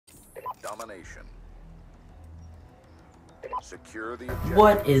Domination. Secure the objective.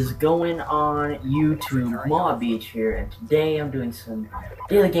 What is going on YouTube? Moab Beach here, and today I'm doing some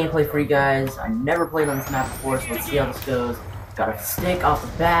daily gameplay for you guys. I've never played on this map before, so let's see how this goes. Got a stick off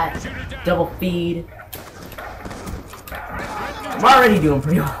the bat, double feed. I'm already doing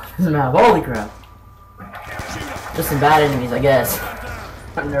pretty well on this map, holy crap. Just some bad enemies, I guess.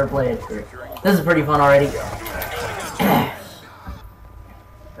 I've never played it. This is pretty fun already.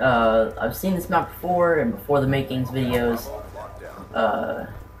 I've seen this map before, and before the makings videos,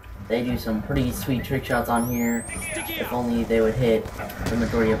 they do some pretty sweet trick shots on here. If only they would hit the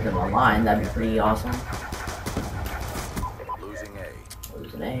majority of them online, that'd be pretty awesome. Losing A.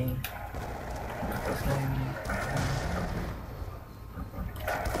 Losing A.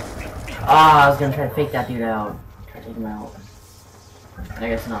 Ah, I was gonna try to fake that dude out. Try to take him out. I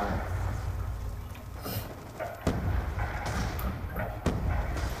guess not.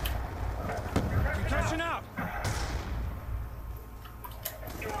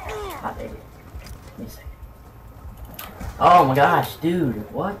 Hot baby. Give me a second. Oh my gosh,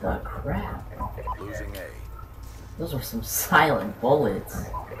 dude, what the crap? Losing A. Those are some silent bullets.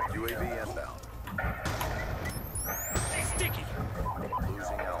 UAV inbound. Sticky.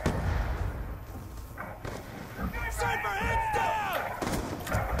 Losing Alpha. Sniper, heads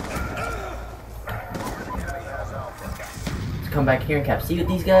Enemy has Alpha. Let's come back here and cap C with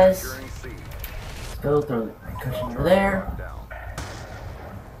these guys. Securing C. Let's go throw the cushion over there. Down.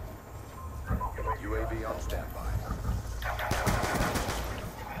 UAV on standby.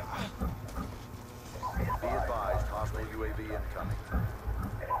 Be advised, hostile UAV incoming.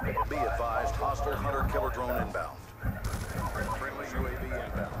 Be advised, hostile hunter-killer drone inbound. Friendly UAV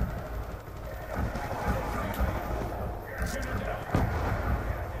inbound.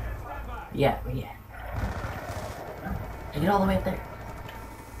 Yeah, where you at? Get all the way up there.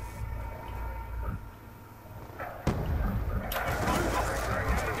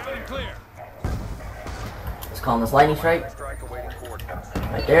 clear. Let's call this lightning strike. Strike awaiting coordinates.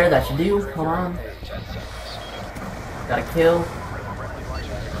 Right there, that should do. Hold on. Got a kill.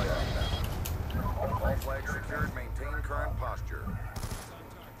 All flags secured. Maintain current posture.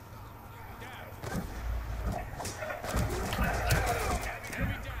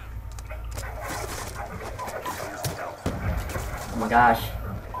 Oh my gosh.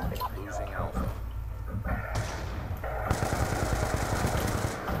 Losing Alpha.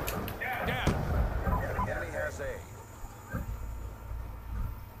 Enemy has A.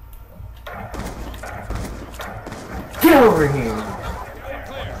 Get over here.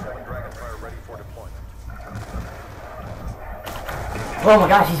 7 Dragonfire ready for deployment. Oh my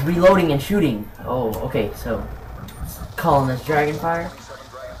gosh, he's reloading and shooting. Oh, okay, so calling this Dragonfire. 7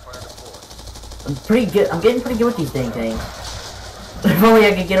 Dragonfire deployed. I'm pretty good. I'm getting pretty good with these dang things. If only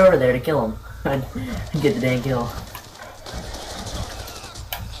I could get over there to kill him. I'd get the dang kill.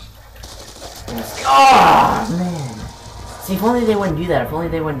 Oh man! See, if only they wouldn't do that. If only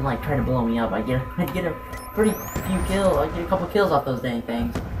they wouldn't like try to blow me up. I'd get a pretty few kills. I'd get a couple kills off those dang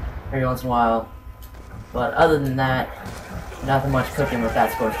things every once in a while. But other than that, nothing much cooking with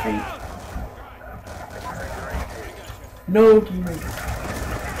that score streak. No teammate.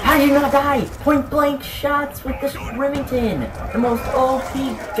 How did you not die? Point blank shots with this Remington, the most OP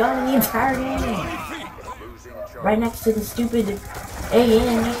gun in the entire game. Right next to the stupid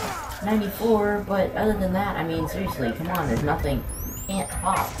AN 94, but other than that, I mean, seriously, come on, there's nothing you can't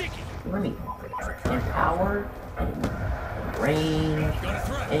top. Remington. And power, and range,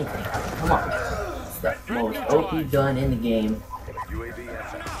 anything. Come on. It's the most OP gun in the game UAV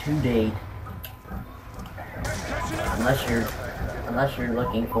inbound. to date. Unless you're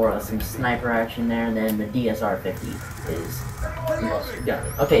looking for some sniper action there, then the DSR-50 is the most gun.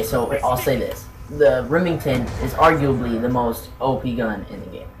 Okay, so I'll say this. The Remington is arguably the most OP gun in the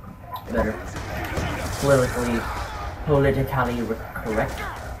game. Better. Politically correct.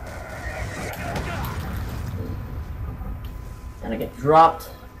 And I get dropped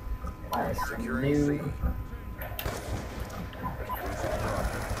by some Noob.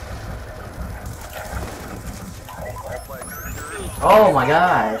 Oh my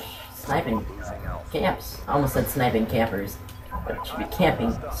gosh! Sniping camps. I almost said sniping campers. But it should be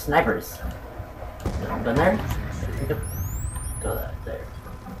camping snipers. Done there? Go that there.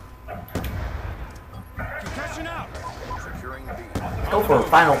 Concussion out. Securing B. Let's go for a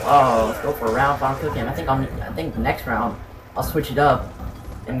final. Oh, let's go for a round final cooking. I think the next round I'll switch it up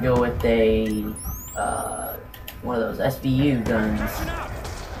and go with a one of those SVU guns.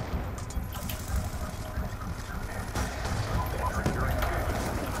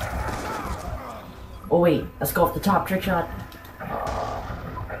 Oh wait, let's go off the top, trick shot.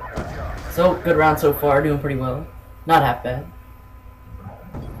 So, good round so far, doing pretty well. Not half bad.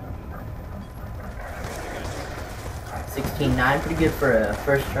 16-9, pretty good for a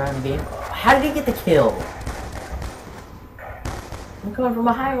first try in the game. How did he get the kill? I'm coming from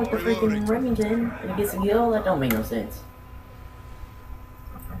behind with the freaking Remington, and he gets a kill? That don't make no sense.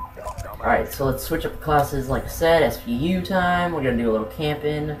 Alright, so let's switch up the classes like I said, SVU time. We're gonna do a little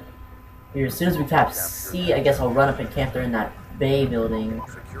camping. Here, as soon as we tap C, I guess I'll run up and camp there in that bay building.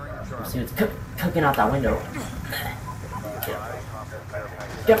 Let's see what's cooking out that window.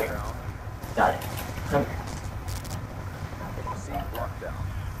 Got it. Come.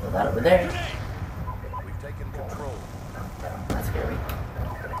 Throw that over there. We've taken control. That's scary.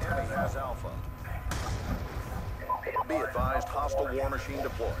 Enemy has Alpha. Be advised, hostile war machine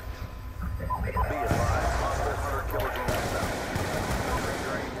deployed. Be advised, hostile hunter killer drone inbound.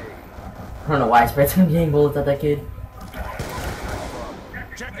 I don't know why I sprayed some gang bullets at that kid.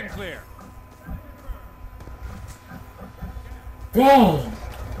 Check and clear. Dang!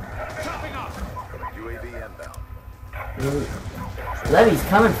 Chopping off. UAV inbound. Levy's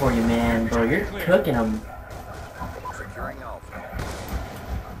coming for you, man, bro. You're cooking him. Securing Alpha.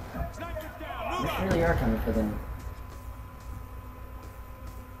 Sniper down. You really are coming for them.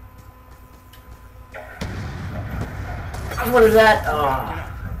 What is that?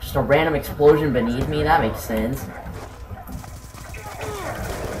 Oh, just a random explosion beneath me? That makes sense.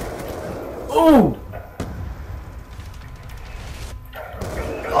 Ooh!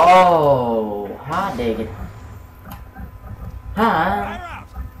 Oh, hot dig it. Huh?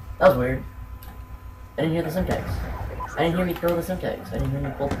 That was weird. I didn't hear the Simtex. I didn't hear me throw the Simtex. I didn't hear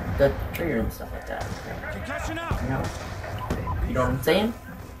me pull the trigger and stuff like that. Concussion out. No. You know what I'm saying?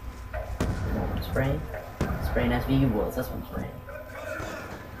 You know what I'm spraying? Spraying SVU bullets, that's what I'm spraying.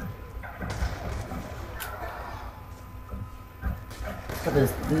 Look at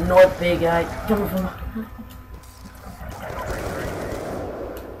this North Bay guy coming from...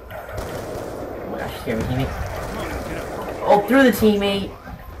 Oh my gosh, scare me, teammate. Oh, through the teammate!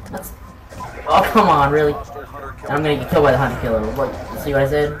 That's... Oh, come on, really? I'm gonna get killed by the hunter killer. What? See what I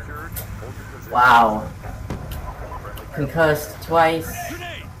said? Wow. Concussed twice.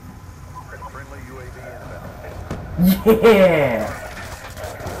 Friendly UAV inbound. Yeah!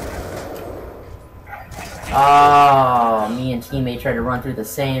 Oh, me and teammate tried to run through at the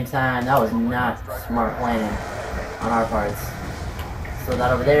same time. That was not smart planning on our parts. So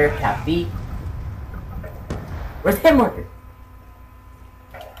that over there, Cap B. Where's the hit marker?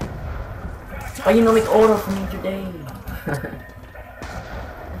 Oh, you know, make order for me today.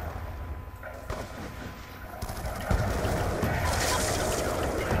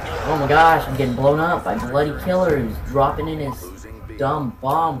 Oh my gosh, I'm getting blown up by bloody killer who's dropping in his dumb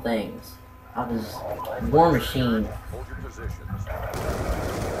bomb things out of his war machine. Hold your positions.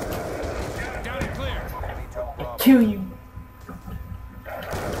 Down and clear. I kill you.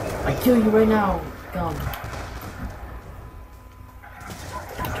 I kill you right now. Come.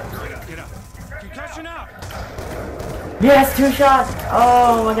 Get up. Concussion out. Yes, 2 shots.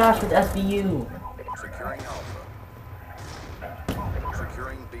 Oh my gosh, with SVU. Securing Alpha.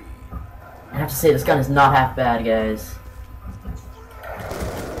 Securing B. I have to say, this gun is not half bad, guys.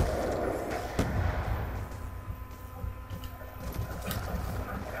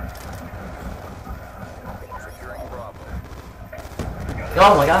 Securing Bravo.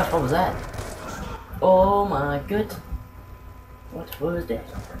 Oh my gosh, what was that? Oh my good. What was that?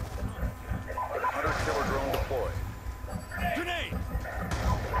 Hunter killer drone deployed. Grenade.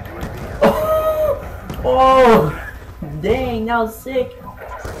 Oh! Dang, that was sick.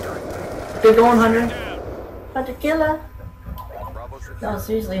 Good going, Hunter. Hunter killer. Bravo secure. That was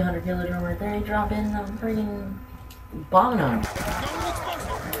seriously a Hunter killer drone right there. He dropped in the freaking bombing him.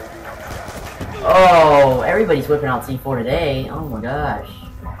 Oh, everybody's whipping out C4 today. Oh my gosh.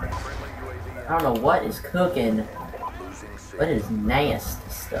 I don't know what is cooking, Losing C. but it is nasty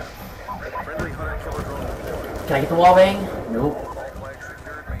stuff. Friendly hunter killer drone deployed. Can I get the wall bang? Nope. All flags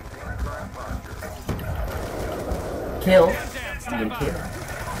secured. Maintain current posture. Kill. You get a kill.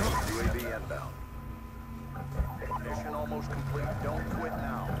 UAV inbound. Mission almost complete. Don't quit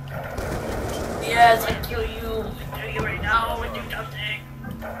now. Yes, I kill you. I kill you right now and do something.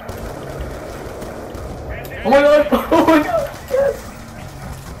 Oh my god! Oh my god! Yes!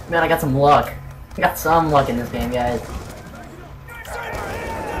 Man, I got some luck. I got some luck in this game, guys.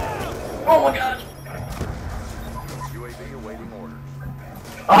 Oh my gosh! UAV awaiting orders.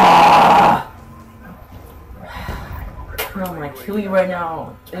 Ah! I'm gonna kill you right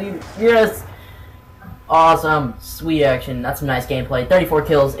now. Kill you. Yes! Awesome. Sweet action. That's some nice gameplay. 34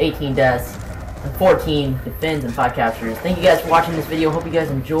 kills, 18 deaths. and 14 defends and 5 captures. Thank you guys for watching this video. Hope you guys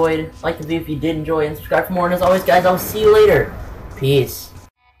enjoyed. Like the video if you did enjoy, and subscribe for more. And as always, guys, I'll see you later. Peace.